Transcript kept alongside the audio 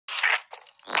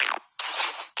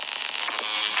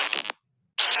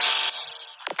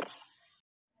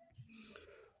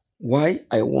Why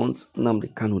I want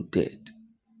Nnamdi Kanu dead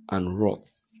and rot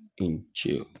in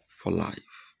jail for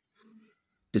life.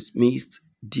 Dismissed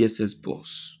DSS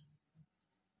boss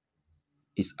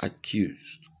is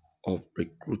accused of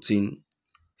recruiting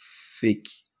fake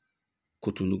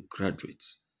Kanu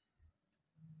graduates.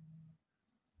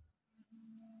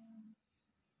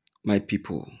 My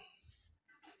people,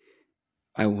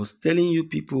 I was telling you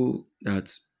people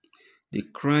that the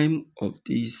crime of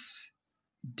this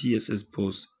DSS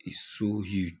boss is so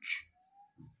huge.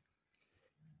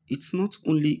 It's not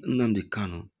only Nnamdi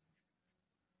Kanu,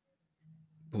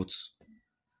 but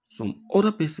some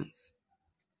other persons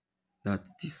that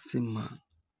this same man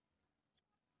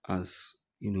has,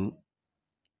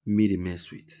 made a mess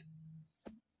with.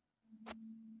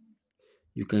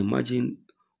 You can imagine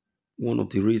one of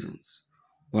the reasons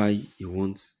why he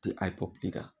wants the IPOP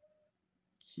leader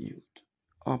killed.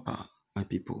 Opa, my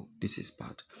people, this is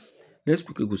bad. Let's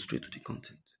quickly go straight to the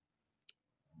content.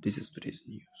 This is today's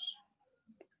news.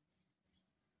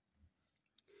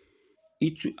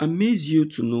 It will amaze you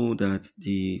to know that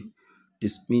the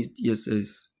dismissed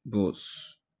DSS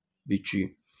boss,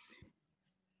 Bichi,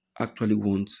 actually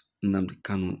wants Nnamdi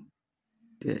Kanu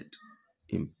dead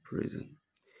in prison.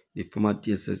 The former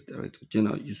DSS Director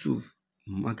General Yusuf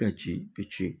Magaji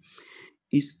Bichi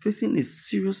is facing a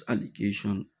serious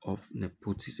allegation of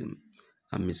nepotism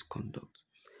and misconduct,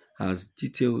 as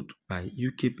detailed by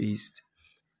UK-based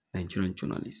Nigerian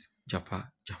journalist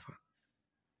Jafar Jafar.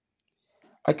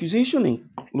 Accusations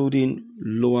including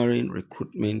lowering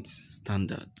recruitment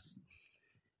standards,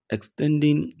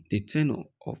 extending the tenure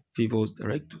of favors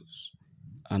directors,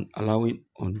 and allowing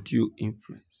undue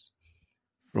influence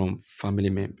from family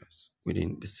members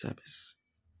within the service.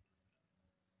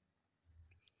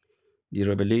 The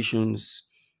revelations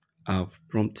have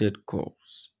prompted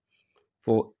calls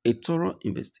for a thorough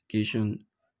investigation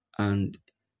and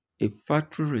a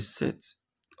factory reset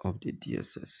of the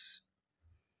DSS.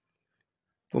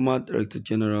 Former Director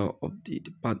General of the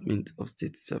Department of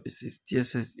State Services,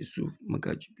 DSS Yusuf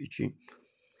Magaji Bichi,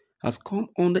 has come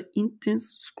under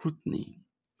intense scrutiny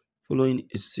following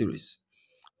a series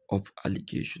of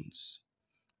allegations.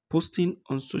 Posting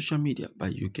on social media by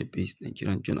UK-based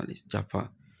Nigerian journalist Jafar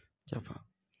Jafar.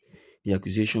 The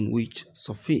accusation, which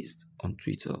surfaced on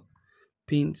Twitter,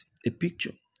 paints a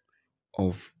picture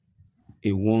of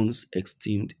a once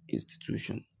esteemed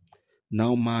institution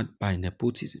now marred by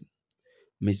nepotism,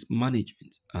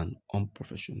 mismanagement, and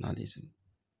unprofessionalism.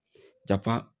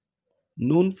 Jafar,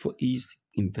 known for his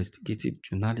investigative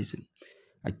journalism,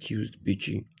 accused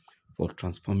Bichi for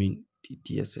transforming the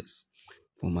DSS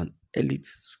from an elite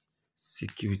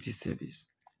security service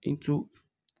into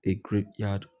a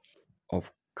graveyard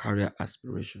of career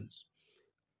aspirations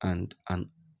and an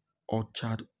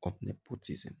orchard of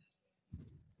nepotism.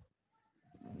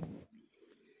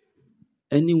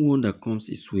 Anyone that comes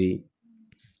his way,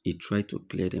 he tries to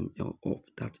clear them off.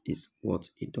 That is what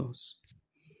he does.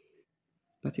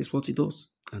 That is what he does.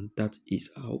 And that is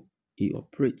how he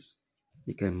operates.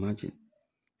 You can imagine.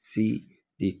 See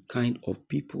the kind of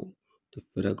people the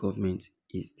federal government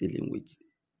is dealing with.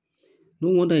 No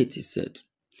wonder it is said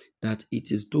that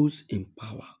it is those in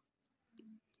power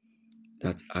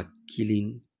that are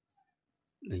killing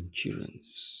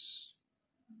Nigerians.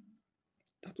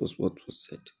 That was what was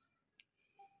said.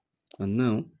 And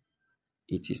now,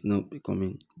 it is now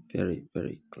becoming very,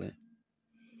 very clear.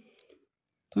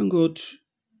 Thank God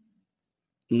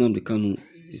Nnamdi Kanu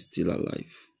is still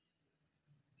alive.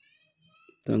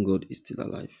 Thank God he's still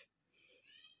alive.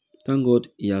 Thank God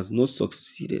he has not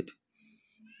succeeded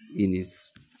in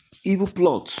his evil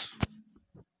plots.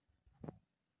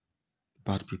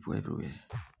 Bad people everywhere.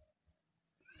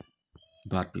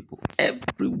 Bad people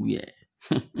everywhere.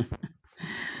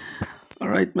 All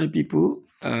right, my people.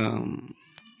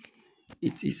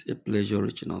 It is a pleasure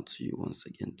reaching out to you once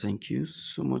again. Thank you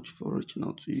so much for reaching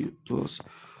out to us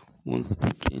once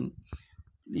again.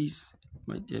 Please,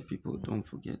 my dear people, don't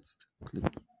forget to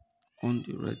click on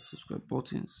the red subscribe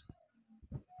buttons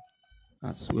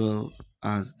as well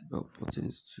as the bell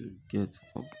buttons to get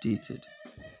updated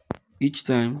each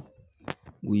time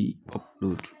we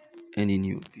upload any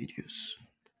new videos.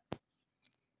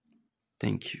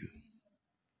 Thank you.